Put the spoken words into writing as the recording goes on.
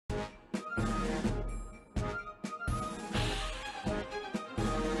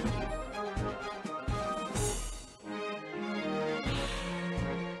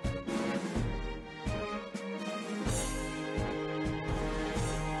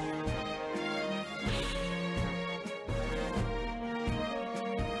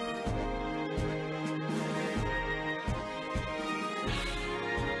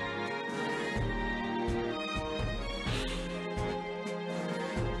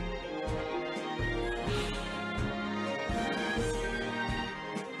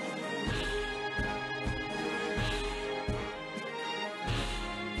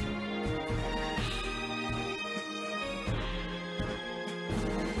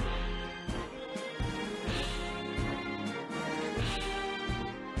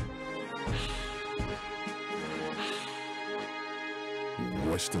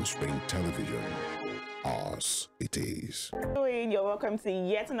Western Spring Television. Ours it is. You're welcome to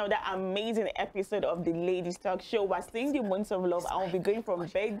yet another amazing episode of the Ladies Talk Show. We're seeing the months of love. I will be going from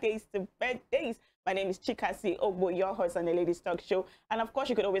birthdays to birthdays. My name is Chikasi Ogbo, your host on the Ladies Talk Show. And of course,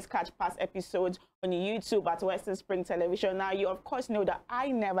 you could always catch past episodes on YouTube at Western Spring Television. Now, you of course know that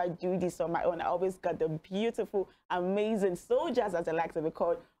I never do this on my own. I always got the beautiful, amazing soldiers, as I like to be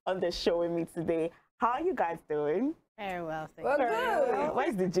called, on the show with me today. How are you guys doing? Very well, thank you. Well,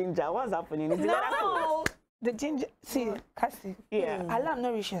 where's the ginger? What's happening? Is no, the ginger. See, Cassie. Yeah. Alarm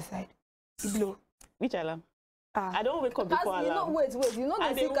not reach your side. It blow. Which alarm? I don't wake up before alarm. You know, wait. You know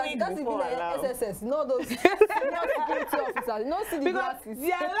the secret. That's be like SSS. You know those security officers. You know, see the glasses.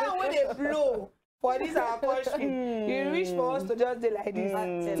 The alarm when they blow. For this our country, you reach for us to just do like this.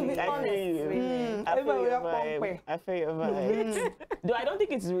 To be honest, I feel your vibe. I feel your vibe. Though I don't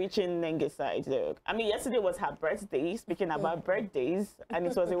think it's reaching Nenge's side though. I mean, yesterday was her birthday. Speaking about birthdays, and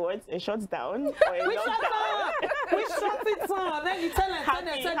it was a shutdown or a lockdown. We shut it down. Then you tell them,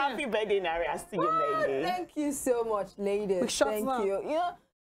 happy birthday, Narias, to you, Nenge. Thank you so much, ladies. Thank you. You know,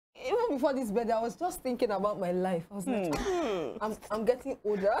 even before this birthday, I was just thinking about my life. I was like, I'm getting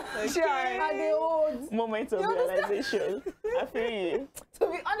older. Okay. I get old. Moment of realization. I feel you. To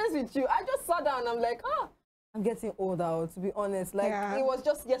be honest with you, I just sat down and I'm like, I'm getting older, to be honest. Like, it was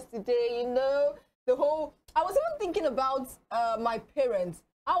just yesterday, you know, I was even thinking about my parents.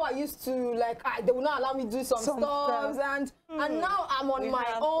 How I used to, like, they would not allow me to do some stuff. And now I'm on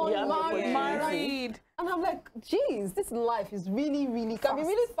my own, married. And I'm like, geez, this life is really, can be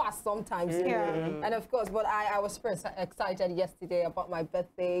really fast sometimes. And of course, but I was super excited yesterday about my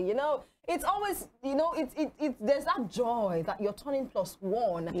birthday. You know, it's always, you know, there's that joy that you're turning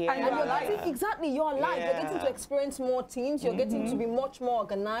 +1. And you're getting, you're alive. You're getting to experience more things. You're getting to be much more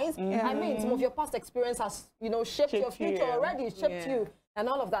organized. I mean, some of your past experience has, you know, shaped your future already, shaped you. And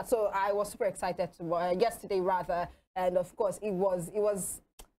all of that. So I was super excited to yesterday rather, and of course it was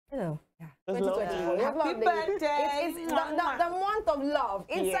you know, 2024. Happy birthday! It's the month of love.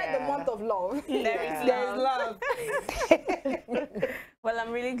 Inside the month of love, there's love. Well,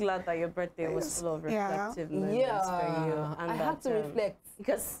 I'm really glad that your birthday was full of reflective moments for you. And I had to reflect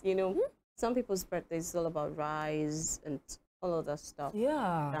because you know some people's birthdays is all about rise and all of that stuff.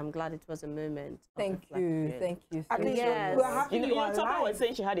 I'm glad it was a moment. Thank you. Yes. You know, on top I was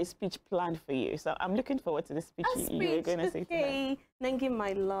saying she had a speech planned for you, so I'm looking forward to the speech you were going to say today. Nengi,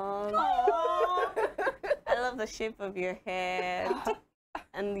 my love. I love the shape of your head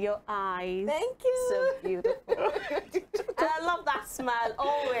and your eyes. Thank you. So beautiful. And I love that smile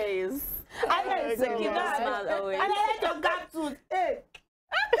always. I like so keep that smile always. And I like your gap tooth. Hey.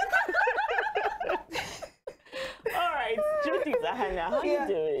 All right, Judith Zahana, how are you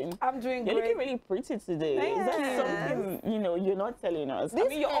doing? I'm doing great. You're looking really pretty today. Is that something, you know, you're not telling us? I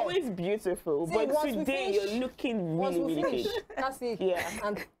mean, you're always beautiful, but today you're looking really good. That's it.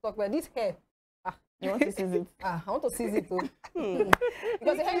 And talk about this hair. You want to seize it? I want to seize it too.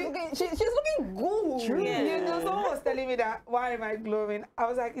 Because the hair is looking, she's looking good. True. You know, someone was telling me that, why am I glowing? I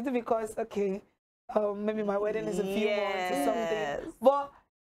was like, it's because, okay, maybe my wedding is a few months or something. But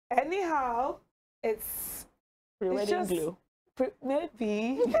anyhow, it's wedding glow.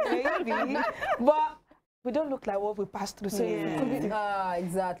 Maybe, but we don't look like what we passed through. So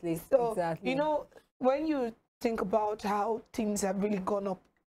exactly. So you know, when you think about how things have really gone up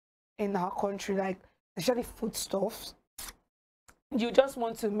in our country, like especially foodstuffs, you just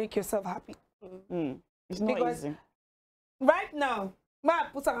want to make yourself happy. It's not easy. Right now, my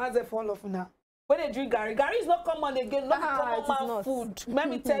put some hands for all of now. When they drink Gary is not common again. Not common man food. Let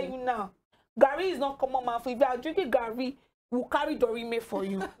me tell you now. Gary is not common man food. If you are drinking Gary, we'll carry Dorime for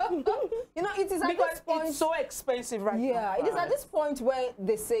you. You know, it is at this point. It's so expensive right now. It is at this point where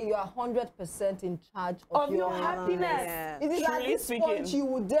they say you are 100% in charge of your happiness. It is at this point you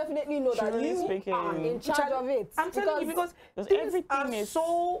would definitely know that you are in charge of it. I'm telling you because everything is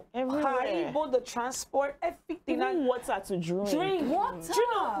so high, both the transport, everything. Even water to drink. Water.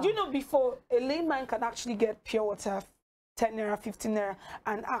 Do you know before a layman can actually get pure water 10 naira, 15 naira,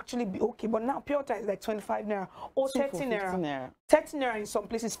 and actually be okay. But now pure water is like 25 naira or 30 naira. 30 naira in some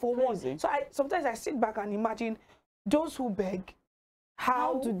places for one. So sometimes I sit back and imagine those who beg,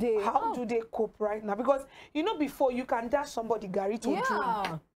 how do they cope right now? Because you know before you can dash somebody Gary to drink.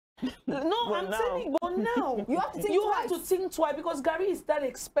 No, I'm telling you, but now you have to think twice because Gary is that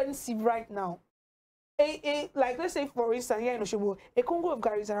expensive right now. Like let's say for instance here in Oshobo, a Congo of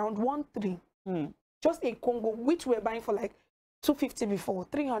Gary is around 1.3. Just a Congo, which we're buying for like 250 before,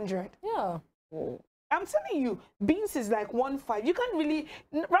 300. Yeah. I'm telling you, beans is like 1.5. You can't really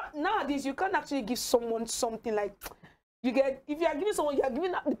nowadays. You can't actually give someone something like You get, if you are giving someone, you are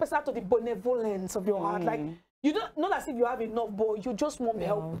giving the person out of the benevolence of your heart. Like, you don't, not as if you have enough, but you just want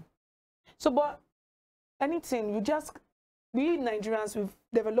help. So, but anything, you just, we Nigerians, we've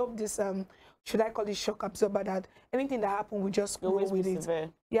developed this, should I call it shock absorber, that anything that happens, we just roll with it.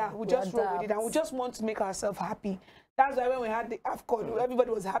 Yeah, we just roll with it, and we just want to make ourselves happy. That's why when we had the AFCON,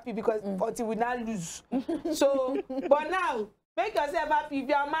 everybody was happy because until we now lose. So, but now, make yourself happy. If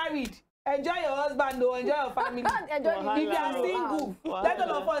you are married, enjoy your husband or enjoy your family. If you are single, let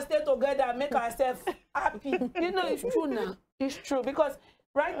all of us stay together and make ourselves happy. You know, it's true now. It's true, because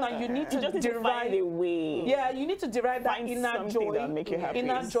right now you need to derive a way. Yeah, you need to derive that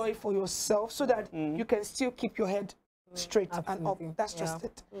inner joy for yourself, so that you can still keep your head straight and up. That's just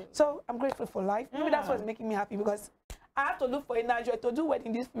it. So I'm grateful for life. Maybe that's what's making me happy, because I have to look for inner joy to do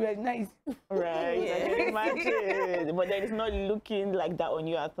wedding this period. Nice. Right. I can imagine. But then it's not looking like that on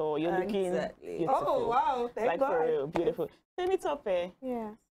you at all. You're looking beautiful. Oh, wow. Thank God. For real. Beautiful. Send it up, eh? Yeah.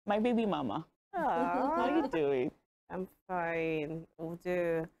 My baby mama. How are you doing? I'm fine.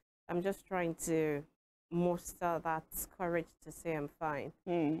 Although I'm just trying to muster that courage to say I'm fine.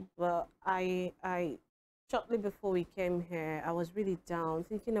 Well, I shortly before we came here, I was really down,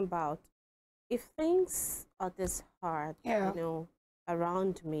 thinking about if things are this hard, you know,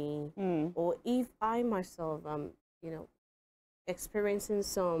 around me, or if I myself am, you know, experiencing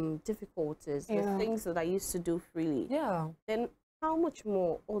some difficulties, the things that I used to do freely, then how much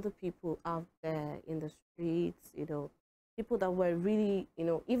more other people out there in the streets, you know, people that were really, you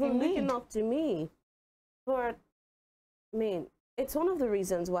know, even looking up to me. But, I mean, it's one of the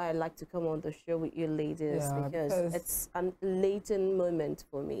reasons why I like to come on the show with you ladies, because it's a latent moment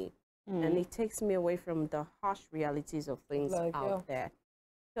for me. And it takes me away from the harsh realities of things out there.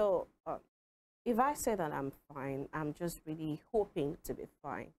 So if I say that I'm fine, I'm just really hoping to be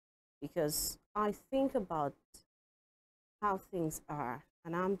fine, because I think about how things are,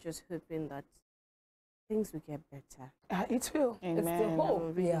 and I'm just hoping that things will get better. It will. Amen. It's the hope.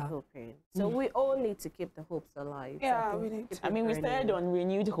 I'm really hoping. So we all need to keep the hopes alive. Yeah, we need to. I mean, we started on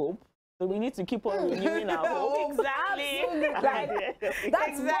renewed hope. So we need to keep on renewing our hope. Exactly.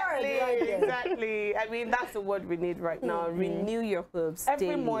 Exactly. I mean, that's the word we need right now. Renew your hopes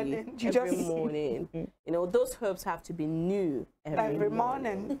every morning. Every morning. You know, those hopes have to be new every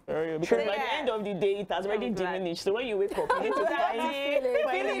morning. Because by the end of the day, it has already diminished. So when you wake up, you need to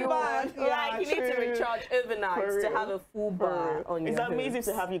feeling bad. Like, you need to recharge overnight to have a full bar on your hopes. It's amazing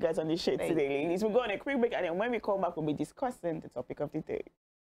to have you guys on the show today, ladies. We'll go on a quick break, and then when we come back, we'll be discussing the topic of the day.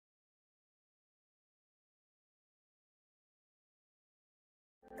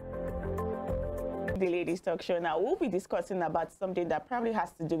 The Ladies Talk Show. Now we'll be discussing about something that probably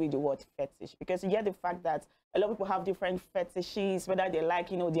has to do with the word fetish, because you get the fact that a lot of people have different fetishes, whether they like,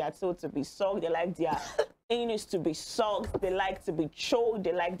 you know, their toe to be sucked, they like their anus to be sucked, they like to be choked,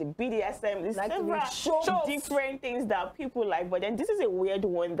 they like the BDSM. There's several different things that people like, but then this is a weird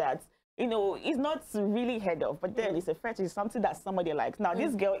one that, you know, it's not really heard of, but then it's a fetish, something that somebody likes. Now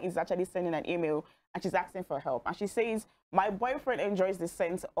this girl is actually sending an email and she's asking for help, and she says, my boyfriend enjoys the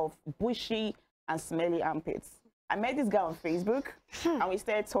scent of bushy and smelly armpits. I met this guy on Facebook and we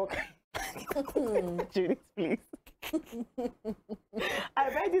started talking. Judith, please. I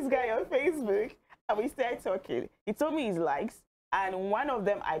met this guy on Facebook and we started talking. He told me his likes, and one of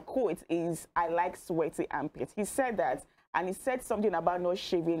them I quote is, I like sweaty armpits. He said that, and he said something about not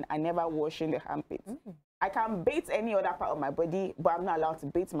shaving and never washing the armpits. I can bathe any other part of my body, but I'm not allowed to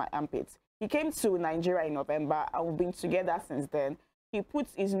bathe my armpits. He came to Nigeria in November and we've been together since then. He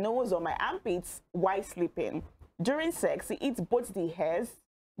puts his nose on my armpits while sleeping. During sex, he eats both the hairs,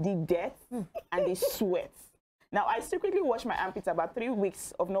 the dirt, and the sweat. Now, I secretly washed my armpits about 3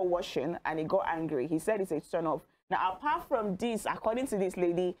 weeks of no washing, and he got angry. He said it's a turn off. Now, apart from this, according to this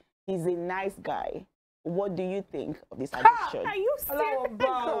lady, he's a nice guy. What do you think of this addiction? Are you serious?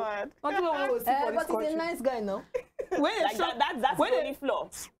 But he's a nice guy, no? Like that's the only flaw.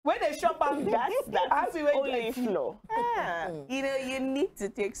 When they shop on that's the only flaw. You know, you need to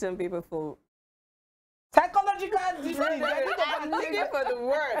take some people for psychological I'm looking for the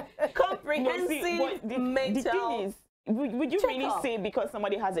word. Comprehensive mental. The thing is, would you really say because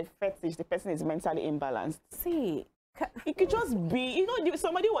somebody has a fetish, the person is mentally imbalanced? See, it could just be, you know,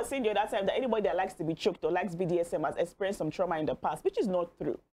 somebody was saying the other time that anybody that likes to be choked or likes BDSM has experienced some trauma in the past, which is not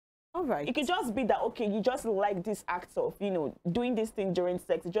true. All right. It could just be that, okay, you just like this act of, you know, doing this thing during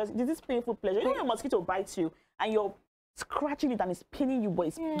sex. It just, this is painful pleasure. You know, when a mosquito bites you and you're scratching it and it's pinning you, but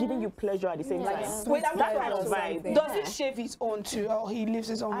it's giving you pleasure at the same time. Wait, that kind of vibe. Does he shave his own too, or he leaves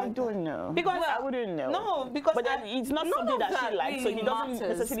his own? I don't know. Because I wouldn't know. No, because but then it's not something that she likes, so he doesn't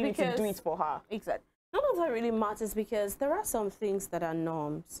necessarily need to do it for her. Exactly. None of that really matters because there are some things that are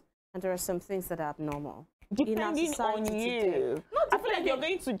norms and there are some things that are abnormal. Depending on you. I feel like you're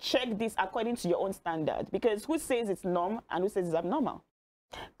going to check this according to your own standard because who says it's norm and who says it's abnormal?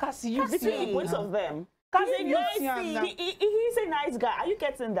 Cassie, you Between both of them. He's a nice guy. Are you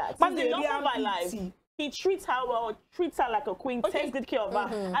getting that? He's the love of her life. He treats her well, treats her like a queen, takes good care of her.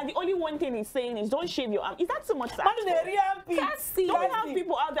 And the only one thing he's saying is don't shave your arm. Is that too much to ask for? Don't have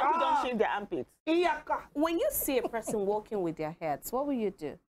people out there who don't shave their armpits. When you see a person walking with their heads, what will you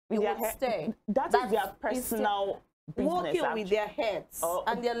do? You would stay. That is their personal business. Walking with their heads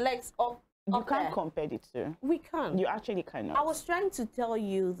and their legs up. You can't compare the two. We can't. You actually cannot. I was trying to tell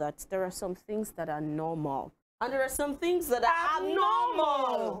you that there are some things that are normal and there are some things that are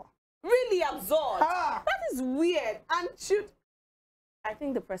abnormal. Really absurd. That is weird and should. I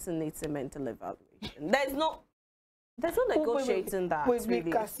think the person needs a mental evaluation. There's no negotiating that.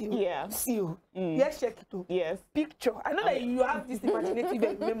 Really. Yeah. See you. Yes, check it too. Yes. Picture. I know that you have this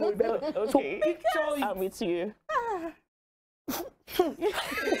imaginative memory. Okay. So picture. I'm with you. See,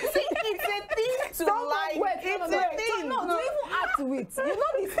 it's a thing to like. Wait, it's a thing. No, to even act with. You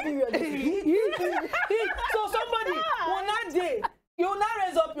know this period. So somebody will not day. You will not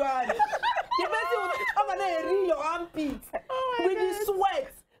raise up your hand. The person will come and then read your armpits with the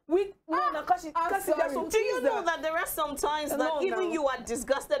sweat. Do you know that there are some times that even you are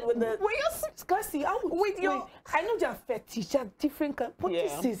disgusted with the... Cassie, I know they're fetish, they're different kinds, but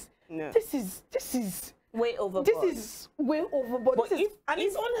this is way overboard. This is way overboard. But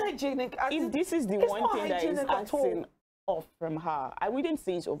it's unhygienic. If this is the one thing that is acting off from her, I wouldn't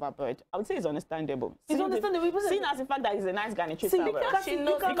say it's overboard. I would say it's understandable. It's understandable. Seeing as the fact that he's a nice guy and he treats her well. Because she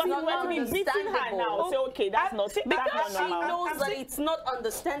knows because he's going to be beating her now. Say, okay, that's not because she knows that it's not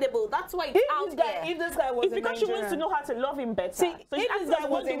understandable. That's why it's out there. If this guy was it's because she wants to know how to love him better. See, so if this guy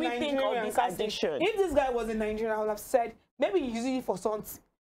was in Nigeria, this addiction. If this guy was in Nigeria, I would have said maybe he's using it for something.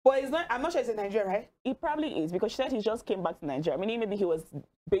 But it's not. I'm not sure it's in Nigeria, right? He probably is because she said he just came back to Nigeria. I mean, maybe he was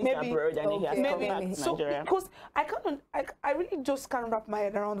based abroad and he has come back to Nigeria. Because I really just can't wrap my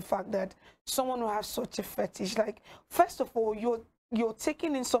head around the fact that someone who has such a fetish, like, first of all, you're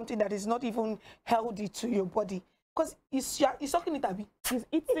taking in something that is not even healthy to your body. Because he's sucking it, Abby. He's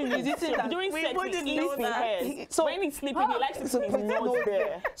eating it. During sex, he eats his hair. So when he's sleeping, he likes to put his nose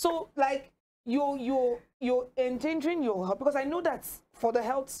there. So, like, you're endangering your health, because I know that for the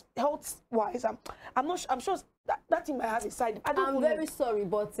health wise, I'm sure that thing might have a side. I'm very sorry,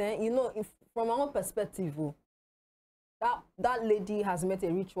 but you know, if from our own perspective, that lady has met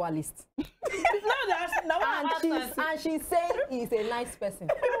a ritualist. and she's saying he's a nice person.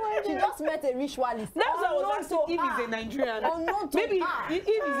 She just met a ritualist. That's what I was asking if he's a Nigerian. Maybe if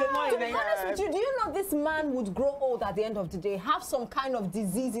he's not a Nigerian. To be honest with you, do you know this man would grow old at the end of the day, have some kind of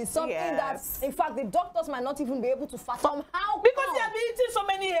diseases, something that, in fact, the doctors might not even be able to fathom how. Because they have been eating so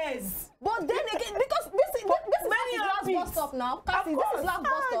many years. But then again, because this is last bus stop now. Cassie, this is last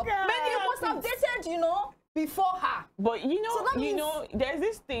bus stop. Many must have dated, you know, before her. But you know, there's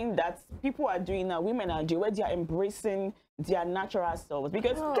this thing that people are doing now, women are doing, where they are embracing their natural selves.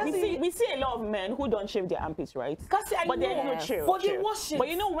 Because we see a lot of men who don't shave their armpits, right? But they're chill. But they wash it. But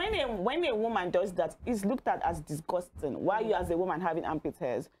you know, when a woman does that, it's looked at as disgusting. Why you as a woman having armpit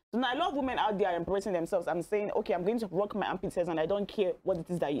hairs? So now a lot of women out there are embracing themselves. I'm saying, okay, I'm going to rock my armpit hairs and I don't care what it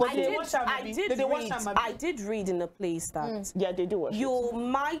is that you I did read in a place that they do wash you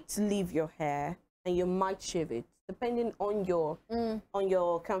might leave your hair and you might shave it, depending on your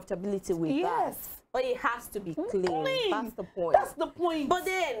comfortability with that. But it has to be clean. That's the point. That's the point. But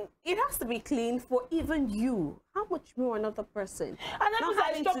then it has to be clean for even you. How much more another person? And I'm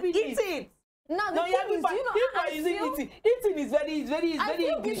having to eat it. Now the thing is, eating is very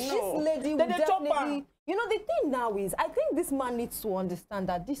English. This lady will definitely. You know, the thing now is, I think this man needs to understand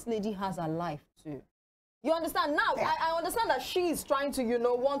that this lady has a life too. You understand now? I understand that she is trying to, you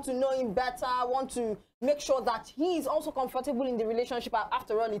know, want to know him better, want to make sure that he is also comfortable in the relationship.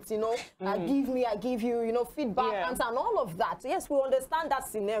 After all, it's, you know, I give you, you know, feedback, answer, and all of that. Yes, we understand that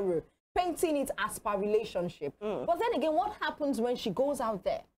scenario, painting it as per relationship. But then again, what happens when she goes out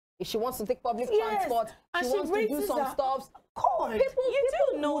there? If she wants to take public transport, she wants to do some stuff.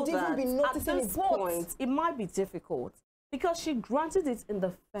 People know would even be noticing at this point, it might be difficult. Because she granted it in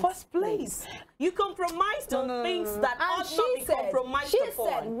the first place. You compromised on things that ought not be compromised upon. She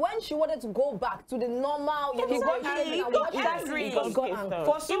said when she wanted to go back to the normal, you know,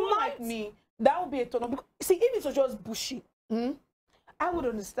 for someone like me, that would be a turn on. See, if it was just bushy, I would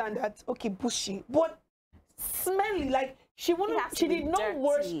understand that, okay, bushy. But smelly, like, She did not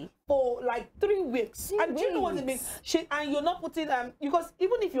wash for like 3 weeks. And do you know what it means? And you're not putting because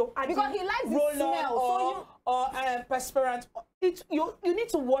even if you're adding because he likes the smell or perspirant, you need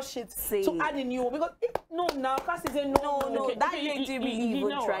to wash it to add a new one. Because now Cassie say no. That made me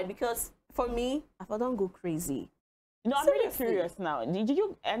even try, because for me, if I don't go crazy. No, I'm really curious now. Did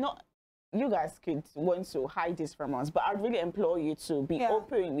you you guys could want to hide this from us, but I'd really implore you to be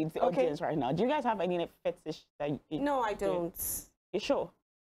open with the audience right now. Do you guys have any fetish that No, I don't. You sure?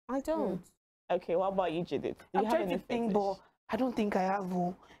 I don't. Okay, what about you, Judith? Do you have any fetish? But I don't think I have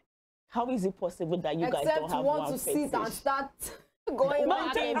one. How is it possible that you guys don't have one fetish? Except want to sit and start going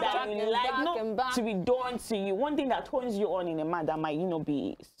one thing that you like not to be done to you, one thing that turns you on in a man that might,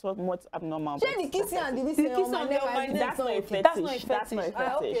 be somewhat abnormal. The kissing and the kissing on my neck, that's not a fetish. That's not a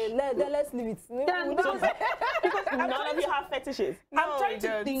fetish. Okay, let's leave it. Because none of you have fetishes. I'm trying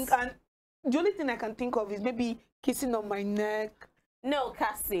to think, and the only thing I can think of is maybe kissing on my neck. No,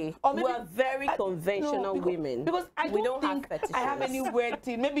 Cassie, maybe, we're very conventional women. Because we don't think have fetishes. I have any weird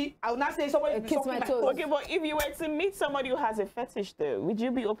thing. Maybe I will not say somebody kiss my toes. Okay, but if you were to meet somebody who has a fetish, though, would you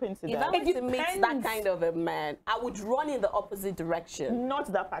be open to that? If I were to meet that kind of a man, I would run in the opposite direction.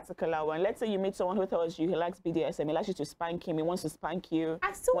 Not that particular one. Let's say you meet someone who tells you he likes BDSM, he likes you to spank him, he wants to spank you.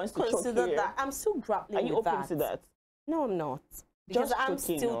 I still consider that. I'm still grappling with that. Are you open to that? No, I'm not. Because I'm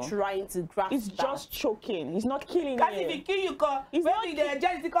still trying to grasp It's just choking. He's not killing you. Because if he kill you, he's not the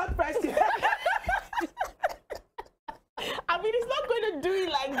genetic price. I mean, he's not going to do it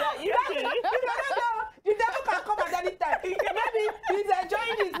like that. You the devil can come at any time. Maybe he's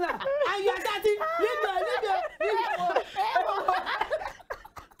enjoying it now. And you're starting,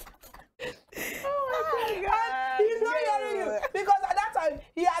 Oh my God. He's not hearing you. Because at that time,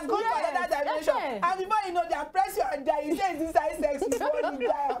 he has gone to another dimension. And before you know, they press you and die. He says inside sex before you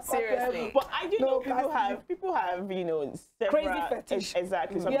die. Seriously. But I do know people have, several crazy fetish.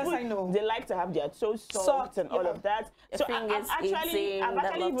 Exactly. Yes, I know. They like to have their toes soft and all of that. So I've actually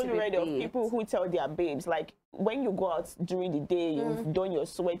even read of people who tell their babes, like, when you go out during the day, you've done your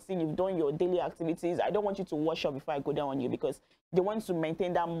sweating, you've done your daily activities, I don't want you to wash up before I go down on you, because they want to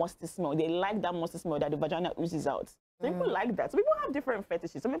maintain that musty smell. They like that musty smell that the vagina oozes out. So people like that. So people have different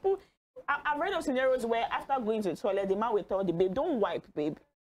fetishes. Some people, I've read of scenarios where after going to the toilet, the man will tell the babe, don't wipe, babe.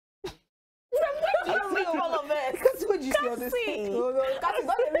 I read all of it. Because what you see on this? Cassie,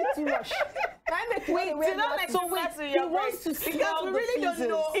 don't read too much. He wants to smell the really don't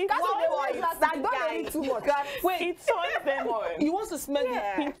know. Wait, it turns them on. He wants to smell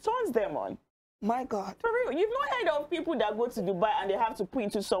it. He turns them on. My God. For real, you've not heard of people that go to Dubai and they have to put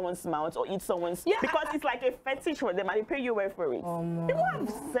into someone's mouth or eat someone's because it's like a fetish for them and they pay you well for it. People have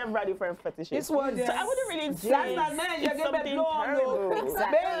several different fetishes. This one, so I wouldn't really say it's something terrible. So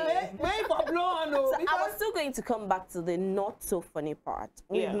I was still going to come back to the not so funny part.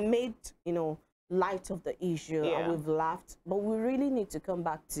 We've made, light of the issue and we've laughed, but we really need to come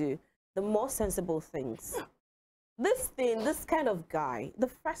back to the more sensible things. This kind of guy, the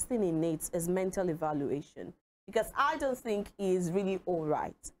first thing he needs is mental evaluation, because I don't think he is really all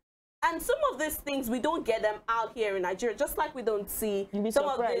right. And some of these things, we don't get them out here in Nigeria, just like we don't see some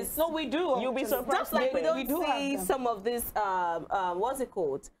of this. No, we do. You'll be surprised. Just like we don't see some of this, what's it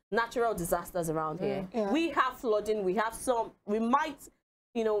called? Natural disasters around here. Yeah. We have flooding, we have some, we might,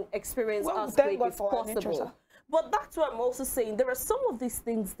 experience earthquake if possible. But that's what I'm also saying. There are some of these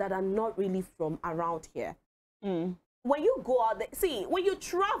things that are not really from around here. When you go out there, see, when you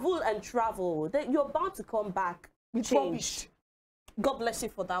travel, then you're bound to come back changed. God bless you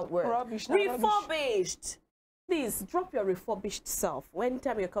for that word. Refurbished. Please drop your refurbished self.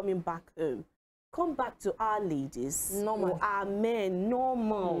 Anytime you're coming back home, come back to our ladies, or our men,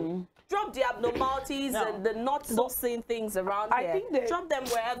 normal. Drop the abnormalities and the not so sane things around here. Drop them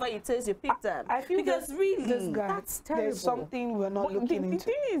wherever it is you pick them. I feel because really, this guy, that's terrible. There's something we're not looking into. The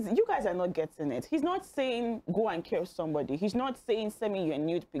thing is, you guys are not getting it. He's not saying go and kill somebody. He's not saying send me your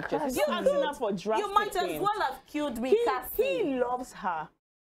nude pictures. He's not asking her for drastic You might as well have killed me, Cassie. He loves her.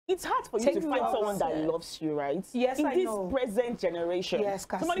 It's hard for you to find someone that loves you, right? Yes, in this present generation. Yes,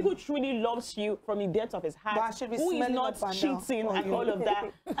 somebody who truly loves you from the depth of his heart, who is not cheating and all of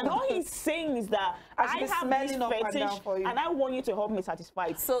that. And all he's saying is that I have this fetish and I want you to help me satisfy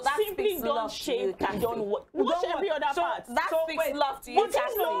it. So that simply don't shave and don't wash every other part. That speaks love to you,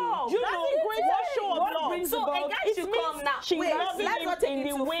 Cassie. You know, great show of love. So a guy should come now. Let's not take it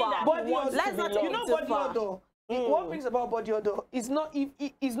too far. Let's not take it too far. What brings about body odor is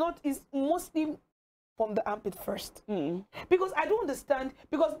mostly from the armpit first. Because I don't understand,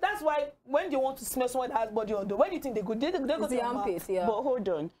 because that's why when they want to smell someone that has body odor, where do you think they go? They go to the armpit, But hold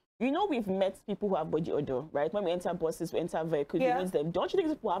on. you know, we've met people who have body odor, right? When we enter buses, we enter vehicles, we meet them. Don't you think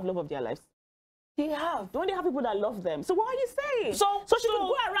these people have love of their lives? They have. Don't they have people that love them? So what are you saying? So she could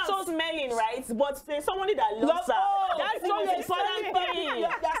go around smelling, right? But there's somebody that loves her. That's the most important thing.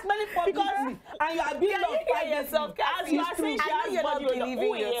 They're smelling publicly, and you are being loved by yourself. As you are saying, she has body odor.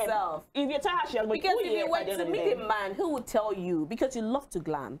 Believing yourself. If you tell her she has body odor, because if you were to meet a man who would tell you, because you love to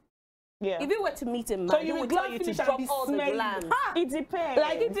glam. Yeah. If you were to meet a man, so he would tell you to drop all the glam. It depends.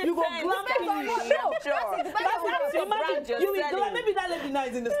 Like it depends. You go glam you will glam. Maybe that lady now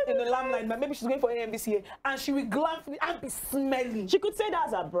is in the limelight, but maybe she's going for AMBCA, and she will glam and be smelly. She could say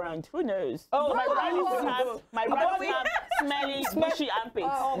that's a brand. Who knows? Oh, my brand have smelly, bushy armpits.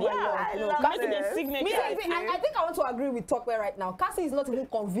 Oh my God. I love it. Signature. Me, I think I want to agree with Tokwe right now. Cassie is not even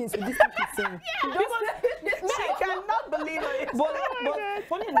convinced with this thing she's saying. I cannot believe it. But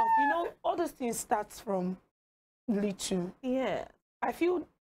funny enough, you know, all those things starts from little. Yeah. I feel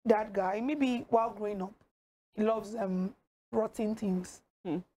that guy, maybe while growing up, he loves rotten things.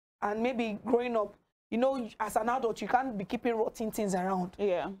 And maybe growing up, you know, as an adult, you can't be keeping rotten things around.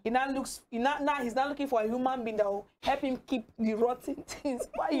 Yeah. Now he's not looking for a human being that will help him keep the rotten things.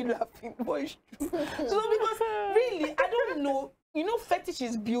 Why are you laughing? Boy, it's true. So because really, I don't know. You know, fetish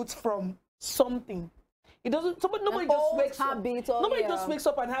is built from something. It doesn't. Nobody just wakes up. Nobody just wakes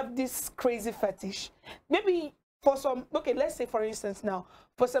up and have this crazy fetish. Maybe for some. Okay, let's say for instance now,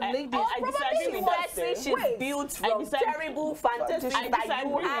 for some ladies, probably fetish is built from terrible fantasies that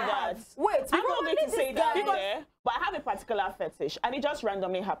you have. Wait, I'm not going to say that here, but I have a particular fetish, and it just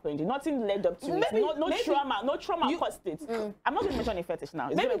randomly happened. Nothing led up to it. No trauma caused it. I'm not going to mention a fetish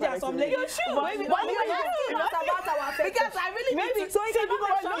now. Maybe there are some ladies. You should. Maybe about our fetish. Because I really maybe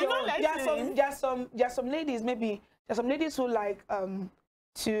there are some ladies. Maybe there are some ladies who like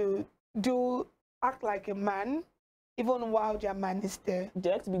to act like a man, even while their man is there. They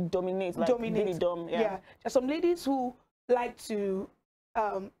like to be dominate, like really dumb. Yeah. There are some ladies who like to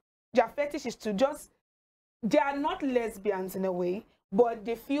their fetish is to just. They are not lesbians in a way, but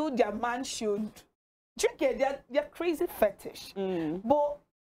they feel their man should drink it. They're crazy fetish. But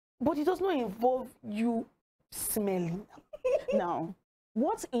it does not involve you smelling. Now,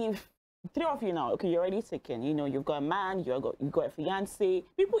 what if three of you now, okay, you're already taken, you know, you've got a man, you've got a fiance,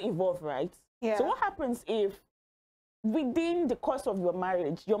 people evolve, right? Yeah. So what happens if within the course of your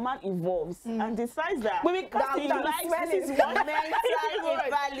marriage, your man evolves and decides that he likes this one mental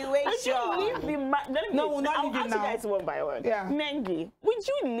evaluation. No, we'll not leave it now. Guys one by one. Yeah. Nengi, would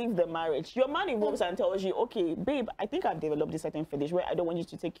you leave the marriage? Your man evolves and tells you, okay, babe, I think I've developed this certain fetish where I don't want you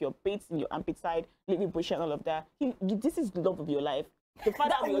to take your baits in your armpit side, leave me bushy and all of that. This is the love of your life. The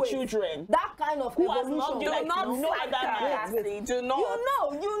father of your children. That kind of evolution. Do not know other man. Do not.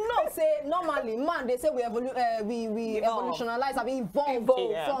 You know. Say normally, man, they say we evolutionize and we evolve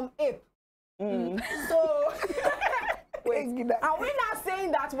from ape. So, wait, are we not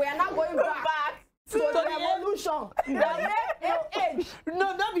saying that we are not going back to the evolution? The age.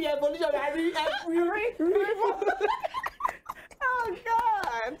 No, not the evolution. Oh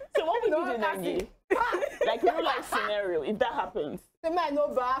God! So what would you do, Nangi? Like real life scenario, if that happens. The man no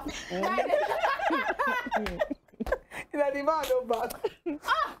bath. The man no bath.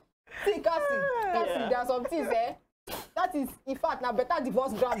 See, Cassie, there are some things there. That is, in fact, now better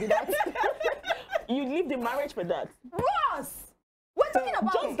divorce ground with that. You leave the marriage for that. Ross! We're talking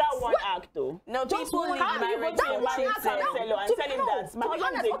about just that one act, though. No, people leave how do you go to your marriage and tell him that my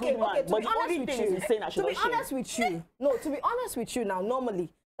husband is a good man, but the only thing is saying I should not share. To be honest with you, to be honest with you now, normally,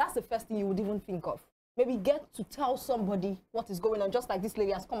 that's the first thing you would even think of. Maybe get to tell somebody what is going on, just like this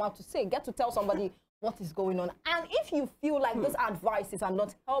lady has come out to say. Get to tell somebody what is going on. And if you feel like these advices are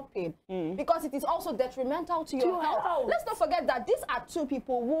not helping, because it is also detrimental to your health. Let's not forget that these are two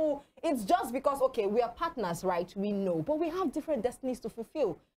people who, it's just because, okay, we are partners, right? We know, but we have different destinies to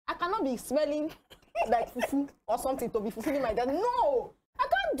fulfill. I cannot be smelling like fufu or something to be fulfilling my destiny. No, I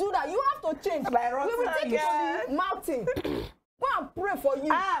can't do that. You have to change. We will take it to the mountain. Go and pray for you.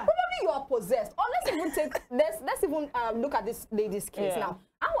 Probably you are possessed. Or let's even look at this lady's case now.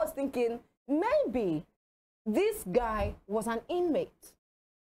 I was thinking maybe this guy was an inmate.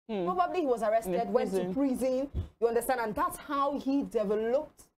 Probably he was arrested, went to prison. You understand? And that's how he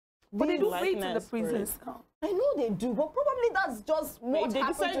developed. But they do rape in the prisons now. I know they do, but probably that's just what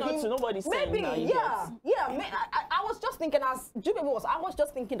happened to him. Nobody's maybe, I was just thinking, as Jubilee was, I was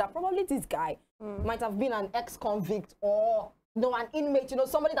just thinking that probably this guy might have been an ex-convict or an inmate,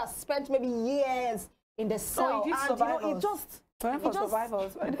 somebody that spent maybe years in the cell. And it just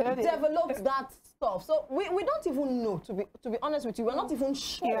developed that stuff. So we don't even know, to be honest with you. We're not even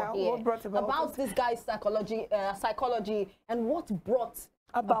sure here about this guy's psychology and what brought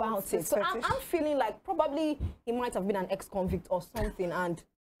about it. So I'm feeling like probably he might have been an ex-convict or something, and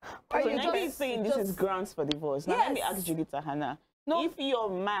so maybe saying this is grounds for divorce. Now let me ask Julita Hannah. No. If your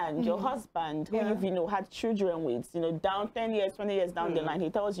man, your husband, who you've had children with, down 10 years, 20 years down the line, he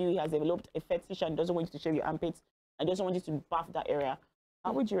tells you he has developed a fetish and doesn't want you to shave your armpits and doesn't want you to bath that area,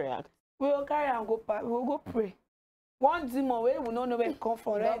 how would you react? We will carry and go. We will go pray. One demon where we don't know where it come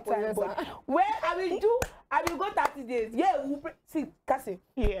from. Where I will go 30 days. Yeah, we will pray. See, Cassie.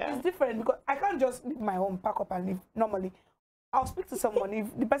 Yeah. It's different because I can't just leave my home, pack up and leave. Normally, I'll speak to someone if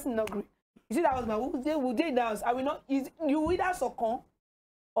the person not agree. You see, that was my would they in the house. I will not. You either succumb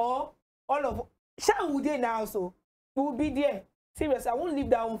or all of. Shall would they in the house? So we will be there. Seriously, I won't leave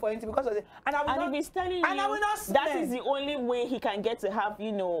that home for anything because of it. And I will not. He's telling you I will not that is the only way he can get to have,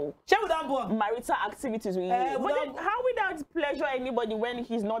 marital activities with you. But then how will that pleasure anybody when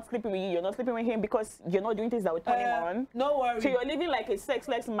he's not sleeping with you? You're not sleeping with him because you're not doing things that will turn him on. No worries. So you're living like a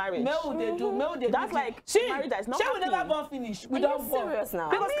sexless marriage. That's like marriage that's not happening. She will never born finish. We don't born. Serious now?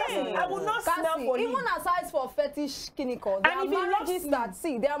 Because I will not smell for him. Even aside for fetish clinical, there are marriages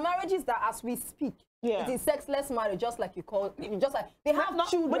there are marriages that as we speak. Yeah. It is sexless marriage, just like you call it. Just like they have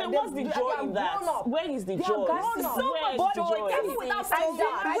children. But then what's the joy in that? Where is the joy?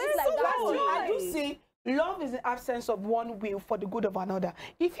 I do say love is the absence of one will for the good of another.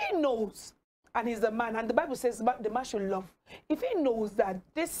 If he knows, and he's the man, and the Bible says the man should love. If he knows that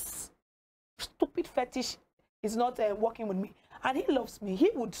this stupid fetish is not working with me, and he loves me,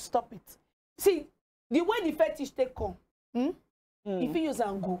 he would stop it. See, the way the fetish take on, if he use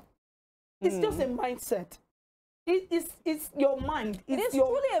and go. It's just a mindset. It's your mind. It's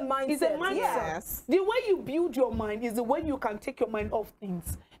truly a mindset. It's a mindset. Yes. The way you build your mind is the way you can take your mind off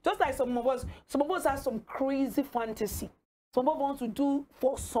things. Just like some of us have some crazy fantasy. Some of us want to do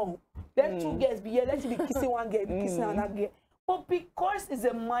 4 songs. Then 2 girls be here. Let's be kissing one girl, kissing another girl. But because it's a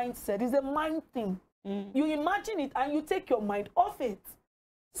mindset, it's a mind thing. You imagine it and you take your mind off it.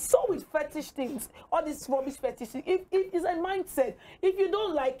 So with fetish things, all these rubbish fetishes, if it's a mindset. If you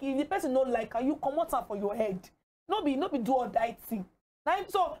don't like it, if the person don't like it, you come out for your head. Not be do or die thing.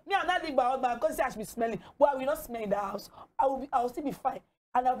 So me, I'm not living by husband because I should be smelling. But I will not smell in the house. I will still be fine.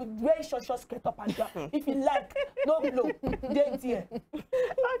 And I'll be very short skirt up and down. If you like, no blow. Okay,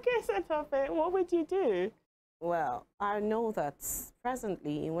 so Tope, what would you do? Well, I know that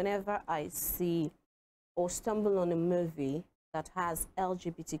presently, whenever I see or stumble on a movie that has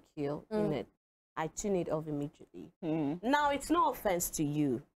LGBTQ in it, I tune it off immediately. Now, it's no offense to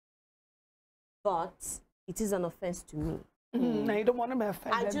you, but it is an offense to me. Now, you don't want to be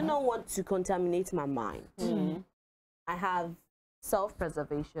offended. I do not want to contaminate my mind. I have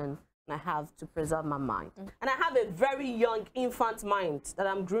self-preservation, and I have to preserve my mind. And I have a very young infant mind that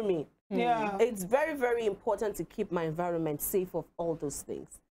I'm grooming. Yeah. It's very, very important to keep my environment safe of all those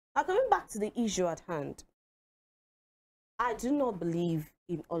things. Now, coming back to the issue at hand, I do not believe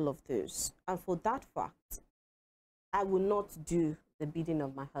in all of those. And for that fact, I will not do the bidding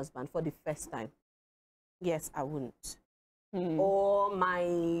of my husband for the first time. Yes, I wouldn't. Or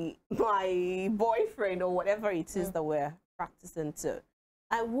my boyfriend or whatever it is that we're practicing to.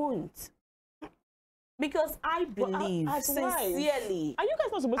 I won't. Because I believe sincerely. Are you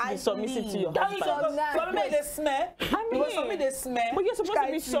guys not supposed to be submissive to your husband? But you're supposed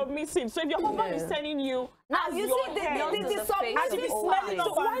to be submissive. So if your husband is telling you, you see, the submissive smelling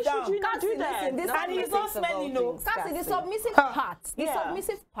up and down. Should you not do that? And he's not smelling, no. Cassie, the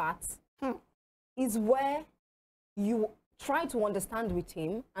submissive part is where you try to understand with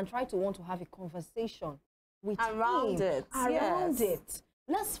him and try to want to have a conversation with him. Around it.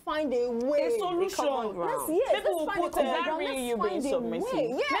 Let's find a way. A solution. Let's find a way.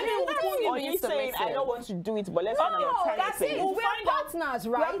 Or you saying, I don't want to do it, but let's find an alternative. We're partners,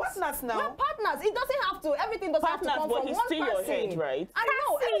 right? We're partners now. We're partners. It doesn't have to, everything doesn't have to come from one person. Your head, right? I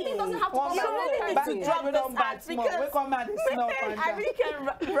know, everything doesn't have to come from one person. I really can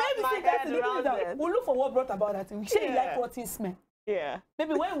wrap my head around it. We'll look for what brought about that thing. We say like rotten smell. Yeah.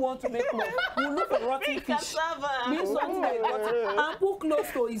 Maybe when we want to make love, we'll look for rotten fish. Means something like rotten. And put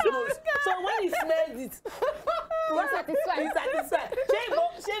close to his nose. So when he smells it, he's satisfied.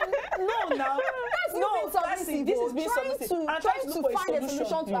 No, now. This is being submissive. And trying to find a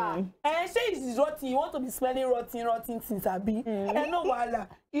solution to her. And say it's rotten. You want to be smelling rotten things, Abi. And no, voila.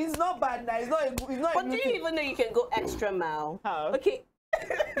 It's not bad now. It's not. But do you even know you can go extra mile? How? Okay.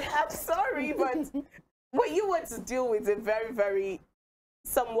 I'm sorry, but when you want to deal with a very, very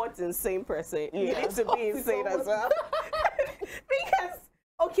somewhat insane person, you need to be insane as well. Because,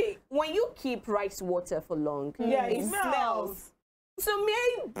 okay, when you keep rice water for long, it smells. So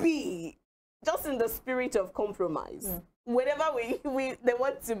maybe, just in the spirit of compromise, whenever they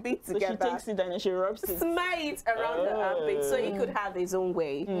want to be together, so she takes it and she rubs it. Smell it around the armpit so he could have his own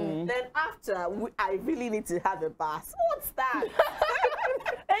way. Then after, I really need to have a bath. What's that?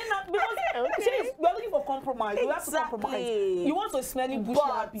 Because we're looking for compromise. You have to compromise. You want to smelly bushy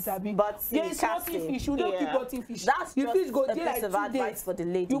armpit, Abi. But yeah, it's rotting fish. You don't keep rotting fish. That's you just fish go a there piece like of 2 advice days. for the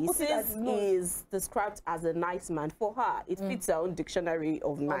lady. Since no. he is described as a nice man, for her, it fits her own dictionary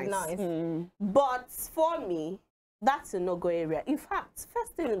of nice. But for me, that's a no-go area. In fact,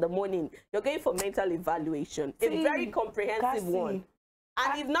 first thing in the morning, you're going for mental evaluation, a very comprehensive one.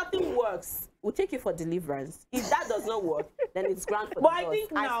 And if nothing works, we'll take you for deliverance. If that does not work, then it's grand for the But I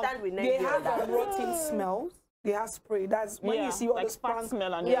think now they have rotting smells. They have spray. That's when you see all the prank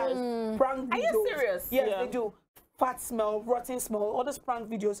smell and prank videos. Are you serious? Yes, they do. Fat smell, rotten smell, all those prank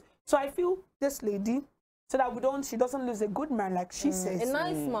videos. So I feel this lady, so that she doesn't lose a good man like she says. A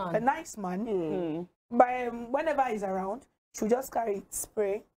nice man. A nice man. But whenever he's around, she'll just carry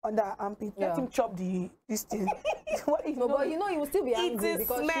spray under her armpit. Let him chop this thing. No, but you know he will still be angry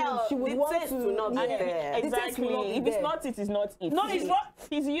because she would want to not be there. Exactly. If it's not it, it's not it. No, it's not.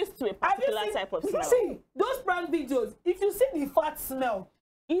 He's used to a particular type of smell. See, those prank videos, if you see the fat smell,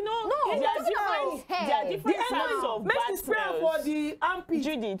 you know, there are different types of bad smells. For the armpit.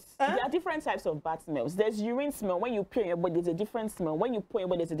 Judith, there are different types of bad smells. There's urine smell. When you pee on your body, there's a different smell. When you pour on your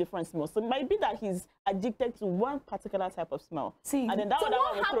body, there's a different smell. So it might be that he's addicted to one particular type of smell. See, and then that one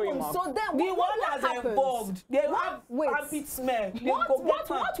will throw him off. So then, the one that's involved, they have armpit smell.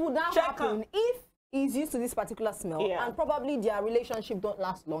 What would that happen if he's used to this particular smell and probably their relationship don't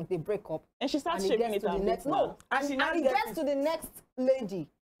last long, they break up, and she starts shaving it and he gets to the next lady.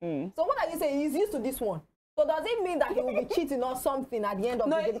 So what are you saying? He's used to this one. So does it mean that he will be cheating or something at the end of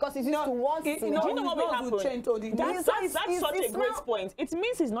the day because he's used to one thing? Do you know what will happen? That's such a great point. It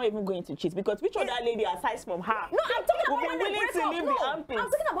means he's not even going to cheat because which other lady aside from her? No, I'm talking about when they break up. I'm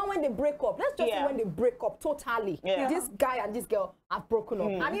talking about when they break up. Let's just say when they break up totally. This guy and this girl have broken up,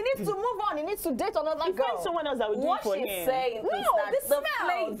 and he needs to move on. He needs to date another girl. Find someone else that will do it for him. What she's saying is that the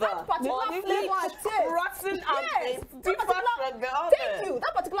smell, that particular flavor and taste. Rotten armpits different from the other. Thank you.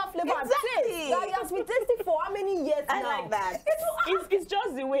 That particular flavor and taste that he has been tasting for how many years now? I like that. It's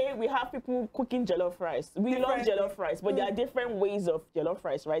just the way we have people cooking jollof rice. We love jollof rice, but there are different ways of jollof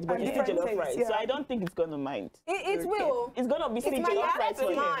rice, right? But it's still jollof rice. So I don't think it's going to mind. It will. It's going to be still jollof rice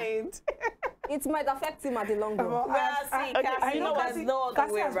for him. It might affect him at the long run. I know there's no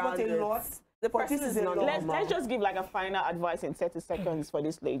other way around it. The person is not normal. Let's just give like a final advice in 30 seconds for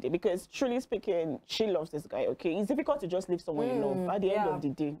this lady because truly speaking, she loves this guy, okay? It's difficult to just leave someone you love at the end of the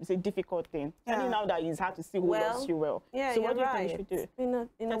day. It's a difficult thing. And now that it's hard to see who loves you well. Yeah, so what do you think you should do?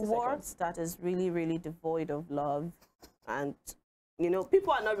 In a world that is really, really devoid of love and, you know,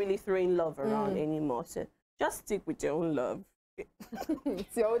 people are not really throwing love around anymore. So just stick with your own love.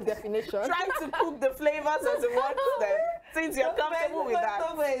 It's your own definition. Try to cook the flavors as you want them, since you're comfortable with that.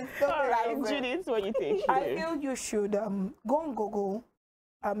 All right, Judith, what do you think? I feel you should go on Google,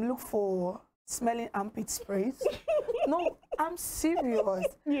 look for smelling armpit sprays. No, I'm serious.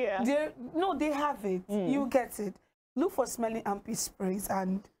 Yeah. They have it. You get it. Look for smelling armpit sprays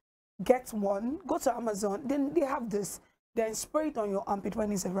and get one. Go to Amazon. Then they have this. Then spray it on your armpit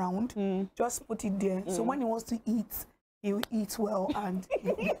when he's around. Just put it there. So when he wants to eat, he will eat well and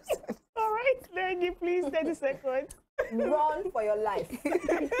all right, Lenny, please 30 seconds. Run for your life.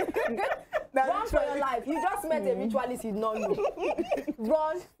 Run for your life. You just met a ritualist you don't know.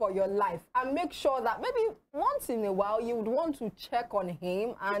 Run for your life and make sure that maybe once in a while you would want to check on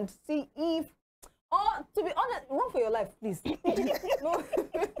him and see if, or to be honest, run for your life, please. No.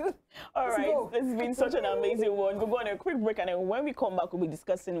 All right, this has been such an amazing one. We'll go on a quick break and then when we come back, we'll be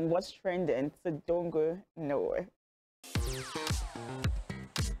discussing what's trending. So don't go nowhere.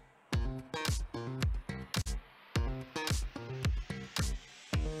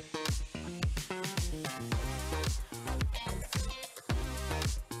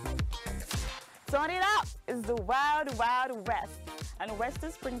 Turn it up! It's the Wild Wild West. And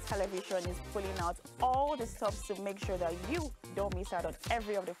Western Spring Television is pulling out all the stops to make sure that you don't miss out on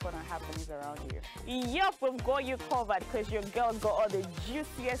every of the fun and happenings around you. Yup, we've got you covered because your girls got all the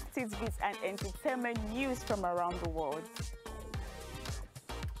juiciest tidbits and entertainment news from around the world.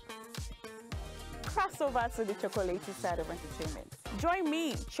 Cross over to the chocolatey side of entertainment. Join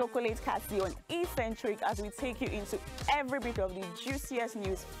me, Chocolate Cassie, on Eccentric as we take you into every bit of the juiciest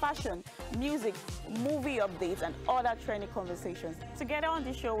news, fashion, music, movie updates, and other trending conversations. Together on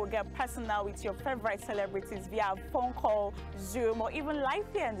the show, we'll get personal with your favorite celebrities via phone call, Zoom, or even live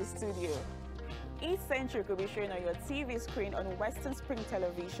here in the studio. East Century could be showing on your TV screen on Western Spring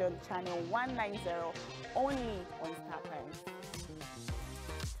Television, channel 190, only on Star Times.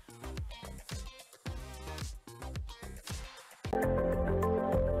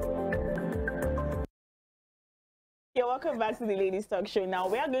 Yeah, welcome back to the Ladies Talk Show. Now,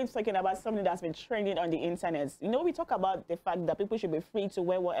 we are going to be talking about something that's been trending on the internet. You know, we talk about the fact that people should be free to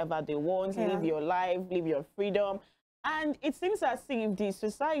wear whatever they want, live your life, live your freedom. And it seems as if the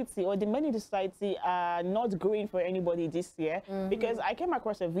society or the men in the society are not going for anybody this year, because I came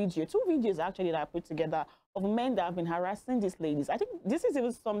across a video, 2 videos actually that I put together of men that have been harassing these ladies. I think this is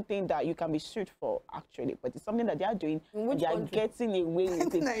even something that you can be sued for, actually, but it's something that they are doing. They are getting away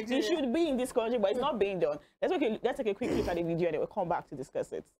with it. It should be in this country, but it's not being done. Let's take a quick look at the video and then we'll come back to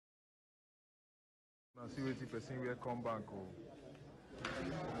discuss it. Now, see what person will come back.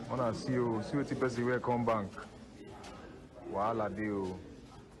 Wanna see what person will come back. Wahala dey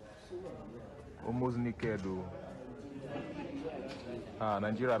almost naked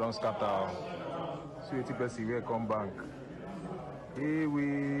Nigeria don't scatter. See what person will come back. Hey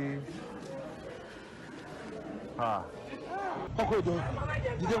we Hold this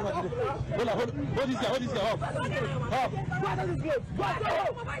guy up.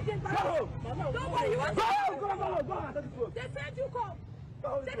 They said you come.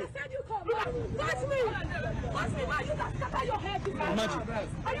 They said you come. Watch me. Watch me, man. You can scatter your head. Imagine.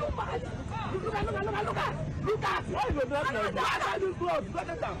 Are you mad? Look at. Why you not like that? I do clothes. Go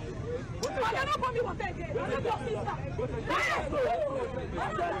get down. I don't come you again. I'm not your sister.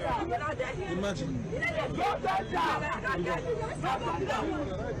 Imagine.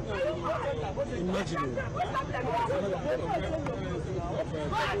 Imagine.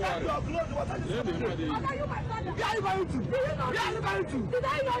 Did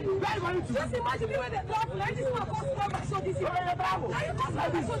I know you? Just imagine me when they love like this one cost come and show this here. Now you come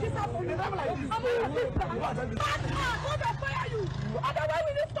and show this up for me. I'm your sister. Who will fire you? Otherwise,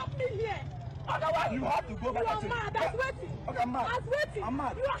 will you stop me here? Otherwise, You have to go back. you are mad. That's waiting. Okay, I'm mad. That's waiting. I'm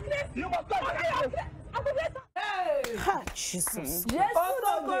mad. You are crazy. You must go. Okay, I'm crazy. I'm crazy. Hey! Jesus. Yes,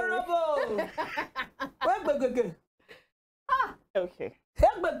 Okay.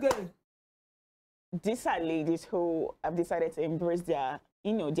 These are ladies who have decided to embrace their,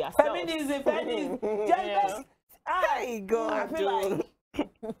 you know, their feminism. Gender. I feel like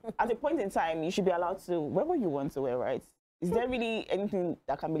at a point in time, you should be allowed to wear what you want to wear, right? Is there really anything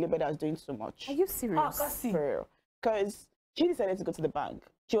that can be labeled as doing too much? Are you serious? Because she decided to go to the bank.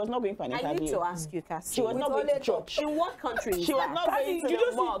 She was not going for an interview. I need to ask you, Cassie. She was not going to church. In what country is She was that? not going to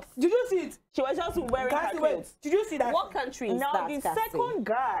the mosque. Did you see it? She was just wearing her clothes. Did you see that? What country is Now, that, the Cassie? second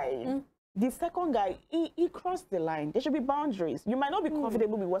guy, he crossed the line. There should be boundaries. You might not be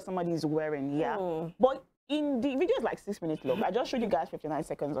comfortable with what somebody is wearing, but in the video is like 6 minutes long. I just showed you guys 59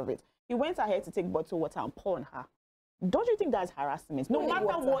 seconds of it. He went ahead to take bottled water and pour on her. Don't you think that's harassment? No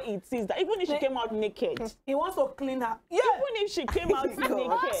matter what it is, that even if she came out naked, he wants to clean her. Yeah. even if she came out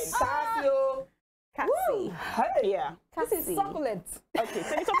naked, Cassie. yeah. This is succulent. Okay, so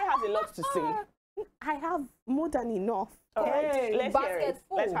somebody has a lot to say. I have more than enough. All right, Hey, let's hear it. basket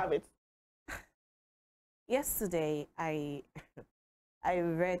full. Let's have it. Yesterday, I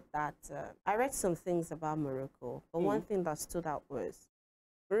read that some things about Morocco, but one thing that stood out was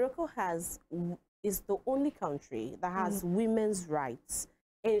Morocco is the only country that has women's rights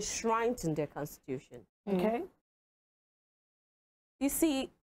enshrined in their constitution. Okay. You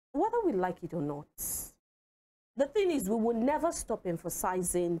see, whether we like it or not, the thing is we will never stop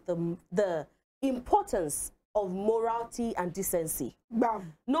emphasizing the importance of morality and decency.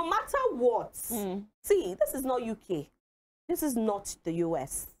 Bam. No matter what. See, this is not UK. This is not the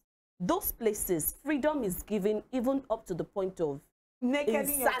US. Those places, freedom is given even up to the point of Naked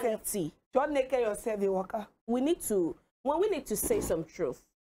insanity. Don't naked yourself, you worker. When we need to say some truth,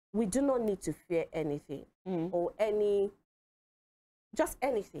 we do not need to fear anything or just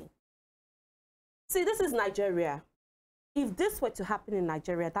anything. See, this is Nigeria. If this were to happen in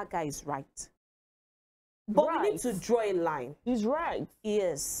Nigeria, that guy is right. But we need to draw a line. He's right.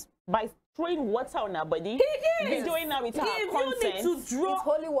 Yes. By throwing water on her body, he's doing now with her content. You need to draw, It's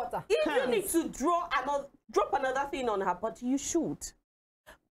holy water. if you need to drop another thing on her body, you should.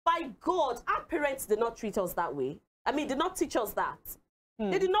 By God, our parents did not treat us that way. I mean, did not teach us that.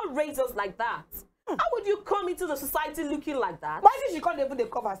 They did not raise us like that. How would you come into the society looking like that? Why did she can't even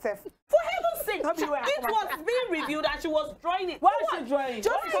cover herself? For heaven's Listen, it was being reviewed and she was drawing it. Why is she drawing?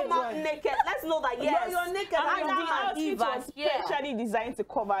 Just come out naked. Let's know that yes, you're naked. And the outfit was specially designed to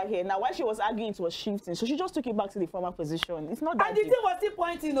cover her hair. Now, while she was arguing, it was shifting, so she just took it back to the former position. It's not that And the deep. thing was still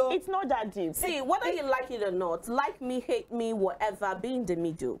pointing, though. It's not that deep. See, whether you like it or not, like me, hate me, whatever, be in the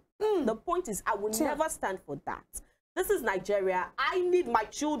middle. The point is, I will never stand for that. This is Nigeria. I need my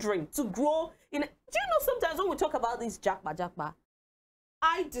children to grow in. Do you know sometimes when we talk about this jakba,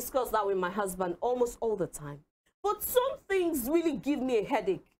 I discuss that with my husband almost all the time. But some things really give me a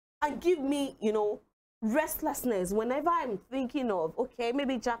headache and give me, you know, restlessness whenever I'm thinking of, okay,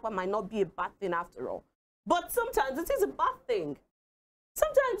 maybe jakba might not be a bad thing after all. But sometimes it is a bad thing.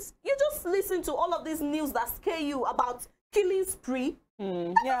 Sometimes you just listen to all of these news that scare you about killing spree.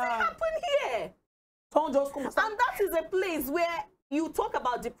 And it happen here. Don't just come And that is a place where you talk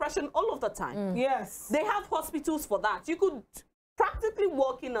about depression all of the time. Yes. They have hospitals for that. You could practically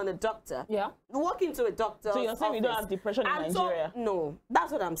walk in on a doctor. Yeah. Walk into a doctor. So you're saying we don't have depression in Nigeria? No,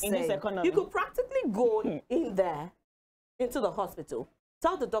 that's what I'm saying. In this economy? You could practically go in there, into the hospital,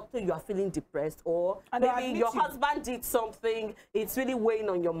 tell the doctor you are feeling depressed, or maybe your husband did something, it's really weighing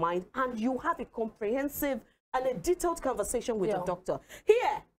on your mind, and you have a comprehensive and a detailed conversation with the doctor.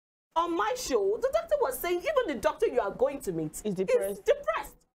 Here, on my show, the doctor was saying even the doctor you are going to meet is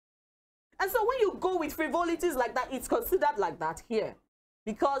depressed. And so when you go with frivolities like that, it's considered like that here.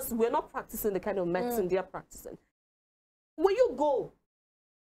 Because we're not practicing the kind of medicine they're practicing. When you go,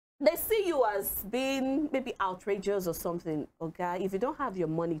 they see you as being maybe outrageous or something. Okay, if you don't have your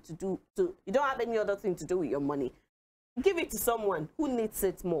money you don't have any other thing to do with your money, give it to someone who needs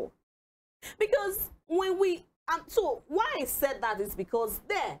it more. Because when we, so why I said that is because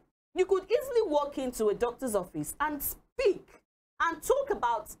there, you could easily walk into a doctor's office and speak and talk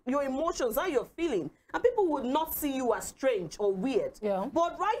about your emotions, how you're feeling, and people would not see you as strange or weird.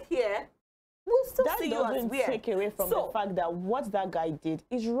 But right here, we'll still see you as weird. Take away from the fact that what that guy did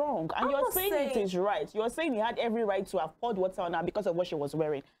is wrong. And you're saying it is right. You're saying he had every right to have poured water on her because of what she was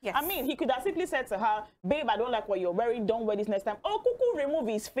wearing. Yes. I mean, he could have simply said to her, babe, I don't like what you're wearing. Don't wear this next time. Oh, Kuku, remove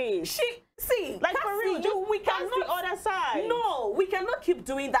his face. See, like for real, we cannot the other side. No, we cannot keep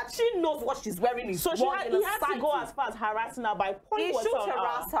doing that. She knows what she's wearing is wrong. So he had to go as far as harassing her by pouring water on her. He should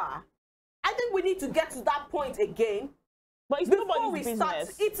harass her. I think we need to get to that point again. But it's nobody's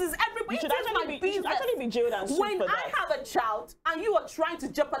business. It is everybody. You should actually be jailed and sued when for that. I have a child and you are trying to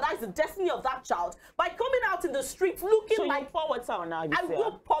jeopardize the destiny of that child by coming out in the street looking like... So you pour water on her, I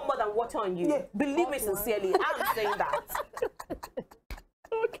will pour more than water on you. Yeah. Believe me sincerely, I'm saying that.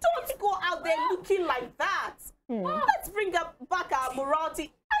 Don't go out there looking like that. Let's bring back our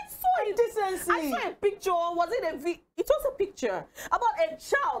morality. I saw a picture. Was it it was a picture about a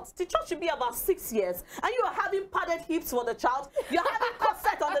child. The child should be about 6 years, and you are having padded hips for the child. You're having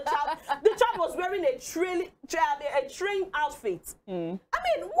corset on the child. The child was wearing a train outfit. I mean,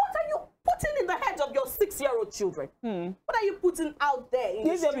 what are you putting in the heads of your 6-year-old children? What are you putting out there in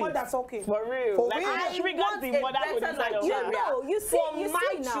the street? That's okay. For real. Like, I want a better Nigeria for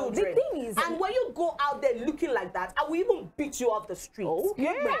my children. The thing is, and when you go out there looking like that, I will even beat you off the street.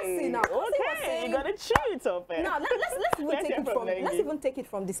 Okay. You gotta cheat off it. Now let's even take it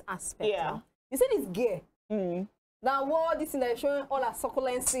from this aspect. Yeah. You said it's gay. Now what this thing that is showing all our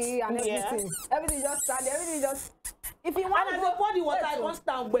succulency and everything. Everything just stand there, everything just if you want to go pour the water, I won't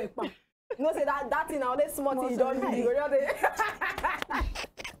stand back. You know say that thing now, that small thing you don't need.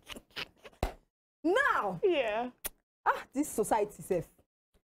 Now this society safe.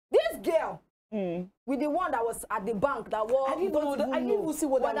 This girl with the one that was at the bank that was I didn't even see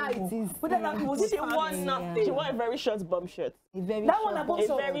what that is. She wore nothing. She wore a very short bum shirt. A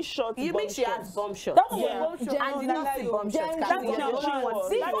very short You mean she had bum shirt? That was and did not see bum shirt.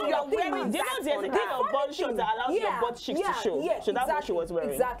 You're wearing there's a kind of bum shirt that allows your butt cheeks to show. So that's what she was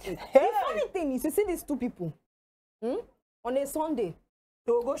wearing. Exactly. The funny thing is, you see these two people on a Sunday.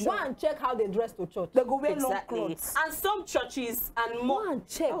 They will go and check how they dress to church. They go wear long clothes. And some churches and more. Go and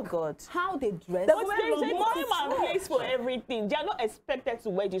check how they dress. There's a time and place for everything. They are not expected to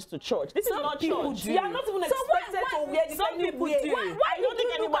wear this to church. This is not church. They are not even expected to wear this. Some people do. I don't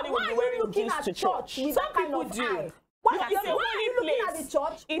think anybody will be wearing this to church. Some people do. Why are you looking at the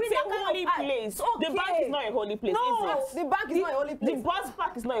church? It's a holy place. The bank is not a holy place, is it? The bank is not a holy place. The bus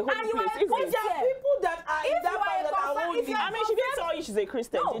park is not a holy place, is But there are people that are in that bank that are holy. I mean, she didn't tell you she's a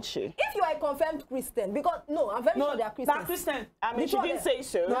Christian, did she? If you are a confirmed Christian, because I'm very sure they are Christians. They're Christian. I mean, she didn't say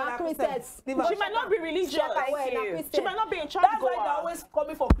so. They are Christians. She might not be religious. She might not be a church That's goer. why they're always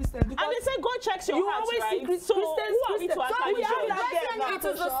coming for Christians. And they say, go check your heart, always see right? Christians. So who are we to actually judge? It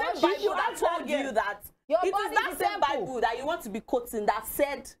is the same Bible that told you that. It is that same Bible that you want to be quoting that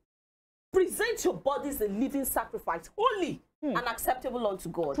said present your body as a living sacrifice, holy and acceptable unto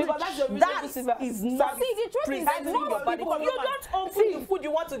God. Because that's the That reason is not See, the truth is that presenting most your body. people You don't open the food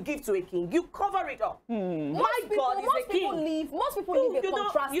you want to give to a king. You cover it up. My God is a king. Most people live a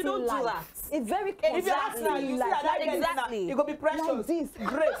contrasting you don't do life. that. It's very If you ask contrasting now, you see life. that Exactly. it could be precious. Like this.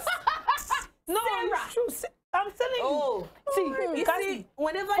 Grace. No, it's true. I'm telling you. Oh. See, You Cassie, see,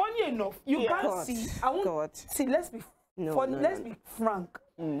 whenever funny enough, you can't God. see. I won't God. see. Let's be funny. Let's be frank.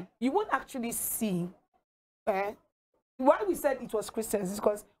 Mm. You won't actually see. Why we said it was Christians is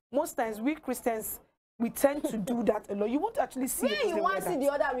because most times we Christians we tend to do that a lot. You won't actually see. Where you want to see the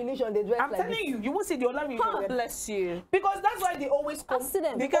other religion, they dress I'm like telling this. you won't see the other religion. God bless you. Because that's why they always come. see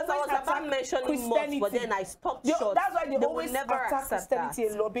them. Because I always was about attack mentioning mosque, but then I stopped short. That's why they will always never attack accept Christianity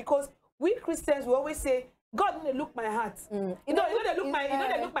that. a lot. Because we Christians we always say, God, they look my heart. You know they look my,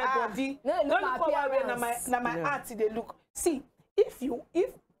 they look my body. no, they look my how I wear, appearance. my heart. They look. See, if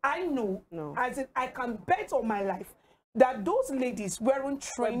I know, as in I can bet on my life that those ladies weren't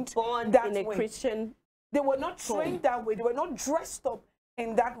trained Born that in a way. Christian. They were not trained that way. They were not dressed up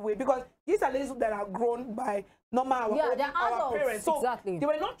in that way because these are ladies that are grown by normal Yeah, they're our adults, parents. So exactly. they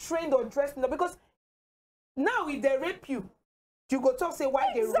were not trained or dressed in that because now if they rape you, you go talk say why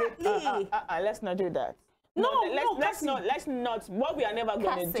they rape you. Let's not do that. No, let's not. What we are never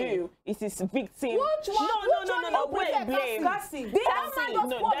going to do is this victim. Which one? No. Blame. Cassie, The man just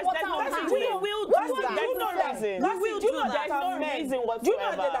No, poured there's water no on reason. her. We will do that. There's no reason. Cassie, We will do you do know that. that There's no men, reason do you know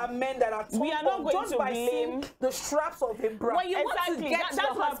whatsoever. that are men that are We are not going just to by blame. seeing the straps of a bra. When you want to Exactly. get That's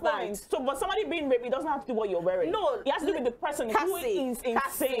your my husband. point. So, but somebody being raped, it doesn't have to do what you're wearing. No, it has to do with the person who is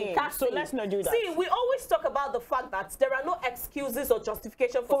insane. So let's not do that. See, we always talk about the fact that there are no excuses or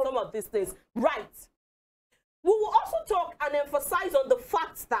justification for some of these things. Right. We will also talk and emphasize on the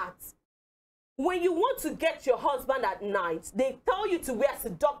fact that when you want to get your husband at night, they tell you to wear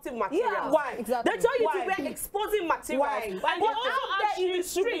seductive materials. Yeah, Why? Exactly. They tell you Why? to wear exposing materials. Why? And And you you also out ask there in you the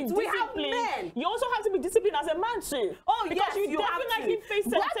to be streets, we have disciplined. men. You also have to be disciplined as a man too. Oh, because yes, you you have definitely to. face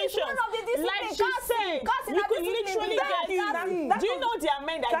That is temptation. one of the discipline, Like she Cassie. said, Cassie, you that could discipline literally is get. there, Cassie. Do you know there are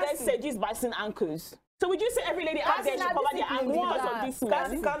men that get Cassie. sedges by seeing ankles? So would you say every lady out there Cassie, should that cover their discipline ankles is because of there. this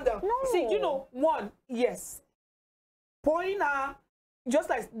Cassie, man? calm down. No. See, you know, one, yes. Pouring her, just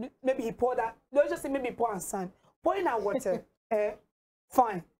like maybe he poured that, let's just say maybe he poured her sand. Pouring her water,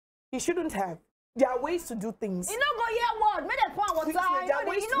 fine. He shouldn't have. There are ways to do things. You know, go yeah, what? Make them point water. There are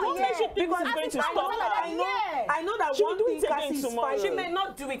ways to do yeah. things. Because it's going to I stop know her. that I know that She one will do thing it again Cassie is tomorrow. She fighting. may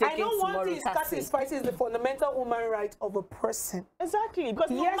not do it I again know one tomorrow, thing is Cassie is fighting is the fundamental human right of a person. Exactly,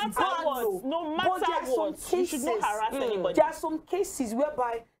 because Yes, no matter God, what, no But there matter are some what, you should not cases- harass anybody. There are some cases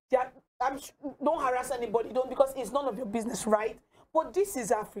whereby don't harass anybody, don't because it's none of your business, right? But this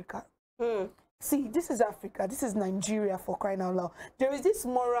is Africa. See, this is Africa. This is Nigeria, for crying out loud. There is this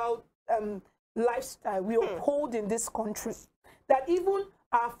moral lifestyle we uphold in this country that even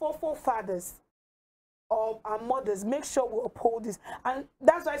our forefathers or our mothers make sure we uphold this, and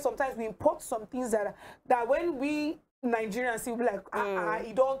that's why sometimes we import some things that when we Nigerians see, we like,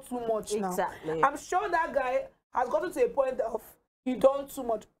 he done too much now. Exactly. I'm sure that guy has gotten to a point of he done too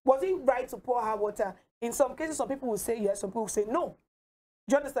much. Was it right to pour her water? In some cases, some people will say yes, some people will say no.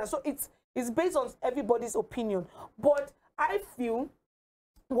 Do you understand? So it's based on everybody's opinion. But I feel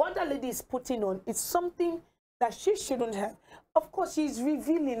what that lady is putting on is something that she shouldn't have. Of course, she's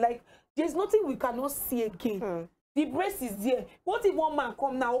revealing, like, there's nothing we cannot see again. The breast is there. What if one man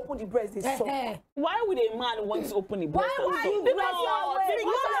come now, open the breast, they suck? Why would a man want to open the breast? Why you dress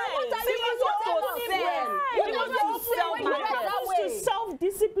that way?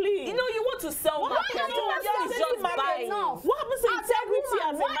 Self-discipline. You know, you want to sell market. are you not It's just self-disciplined buying. enough? What happens to As a integrity woman,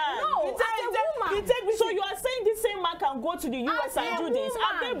 as a why- man? no, as a woman. Integrity. So you are saying this same man can go to the US As and a do this?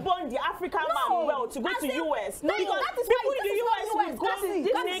 Have they woman. born the African man well to go As to a- US? No, Because that is people why in the this is US not will US. go This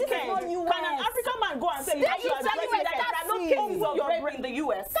is not naked. US. Can an African man go and say, This "Yes, you is are not dressing US. naked"? There are no See. cases of Your rape brain- in the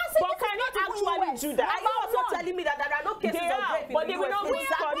US. But can it actually do that? Are you also telling me that there are no cases They of are, rape in but the they will US? not go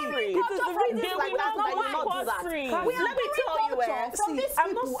Exactly. scot-free. It is the reasons They like will that not that go you not do that. scot-free. We are Let me tell you, culture from these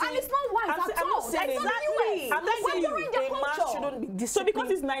I'm not people, and saying- it's not white I'm at not all. saying It's not exactly. US. I'm not We're saying doing their a man culture. shouldn't be So disciplined. because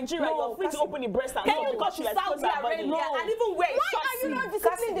it's Nigeria, you're free to open the breast and Can all you go because to she exposes Saudi her body. Arabia and even wear Why are you not shorts?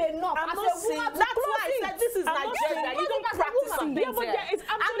 disciplined enough I'm as not a woman saying- to That's close why I it? said this is I'm not Nigeria. saying- You don't as a practice woman. some Yeah, things but here. there is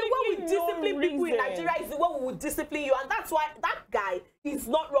And the way we absolutely no discipline people in reason. Nigeria is the way we would discipline you. And that's why that guy is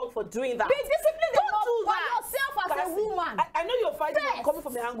not wrong for doing that. Be disciplined Don't enough do for that. yourself as a Cassie, woman. I know you're fighting Yes. coming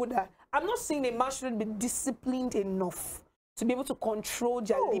from the angle that I'm not saying a man shouldn't be disciplined enough to be able to control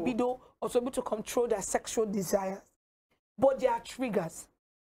their libido or to be able to control their sexual desires. But there are triggers.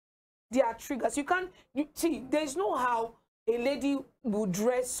 There are triggers. You can't see, there's no how a lady will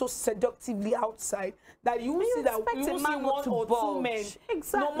dress so seductively outside that you will see that you will see one or two men,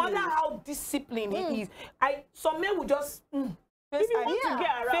 no matter how disciplined he is. Some men will just. If you want to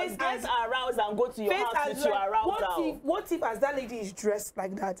get aroused and go to your house to arouse what if as that lady is dressed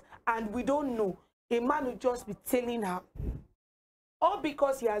like that and we don't know, a man will just be telling her, all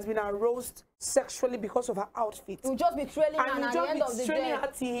because he has been aroused sexually because of her outfit. He'll just be trailing her, and at the end of the day,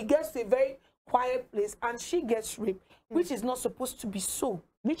 till he gets to a very quiet place and she gets raped, which is not supposed to be so.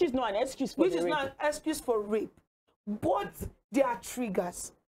 Which is not an excuse for rape. Which is not an excuse for rape. But there are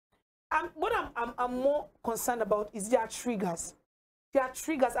triggers. And what I'm more concerned about is there are triggers. There are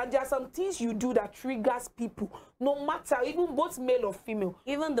triggers, and there are some things you do that triggers people, no matter, even both male or female.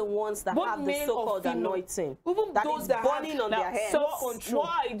 Even the ones that have the so-called anointing, even that those is that burning on their head. What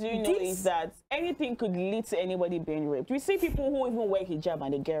I do know is that anything could lead to anybody being raped. We see people who even wear hijab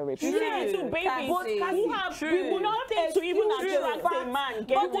and they get raped. We see little babies who have nothing to even attract a man.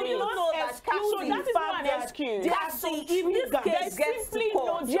 But do you know that? So that is not an excuse. If this case gets to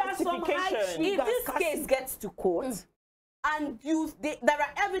court, if this case gets to court, and there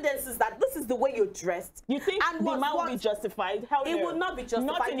are evidences that this is the way you're dressed. You think the man will be justified? Hell no. It will not be justified.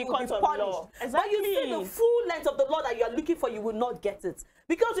 Not in the court of law. Exactly. But you see the full length of the law that you are looking for, you will not get it.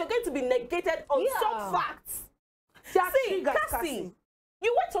 Because you're going to be negated on some facts. See, Cassie,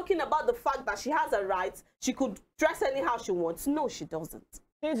 you were talking about the fact that she has a right. She could dress anyhow she wants. No, she doesn't.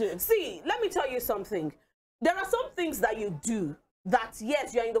 See, let me tell you something. There are some things that you do that,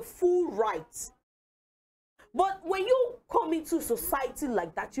 yes, you're in the full right. But when you come into society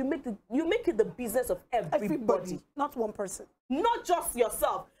like that, you make it the business of everybody. Not one person. Not just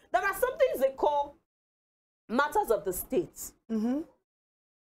yourself. There are some things they call matters of the state. You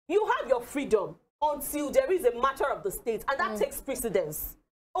have your freedom until there is a matter of the state, and that takes precedence.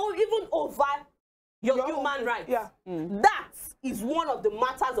 Or even over your human rights. Yeah. That is one of the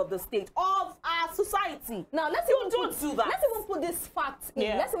matters of the state, of our society. Now, let's even put this fact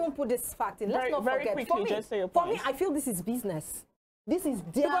in. Let's even put this fact in. Let's not forget. For me, I feel this is business. This is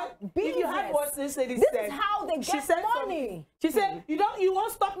their business. If you have what this lady this said, is how they get money. She said, you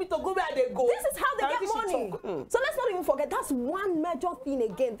won't stop me to go where they go. This is how they get money. So let's not even forget, that's one major thing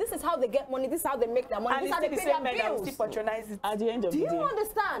again. This is how they get money. This is how they make their money. This is how they pay their bills. At the end of the day. Do you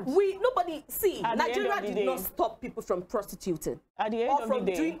understand? Nigeria did not stop people from prostituting. At the end of the day. Or from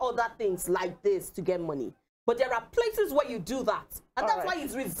doing other things like this to get money. But there are places where you do that. And that's why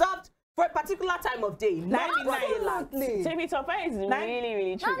it's reserved for a particular time of day. Timmy Topper is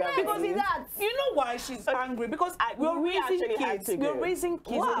really triggered. Because you know why she's angry? Because we're raising kids. We're raising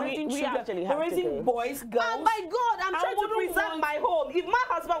kids. Wow. We're raising boys, girls. Oh my God, I'm trying to preserve my home. If my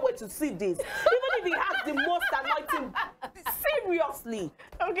husband were to see this, even if he has the most anointing, seriously.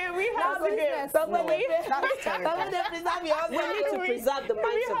 Okay, we have to go. We need to preserve the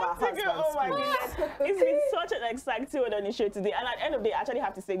minds of our husbands. Oh my goodness. It's been such an exciting one on the show today. And at the end of the day, I actually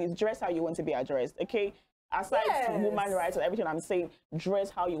have to say this, dress how you want to be addressed, okay? Aside from woman rights and everything I'm saying, dress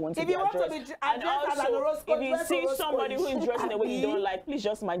how you want to be addressed. And also, if you see somebody who is dressed in a way you don't like, please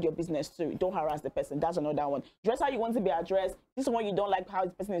just mind your business too. Don't harass the person. That's another one. Dress how you want to be addressed. This one you don't like how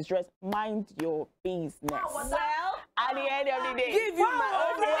the person is dressed. Mind your business. Well, at the end of the day, give you my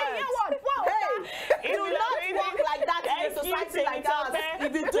own words. Hey, do not walk like that in a society like ours.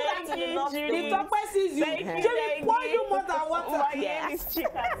 If you do that in enough, if Tokwe sees you, he will pour you more than water. My name is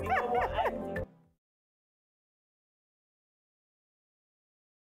Chika.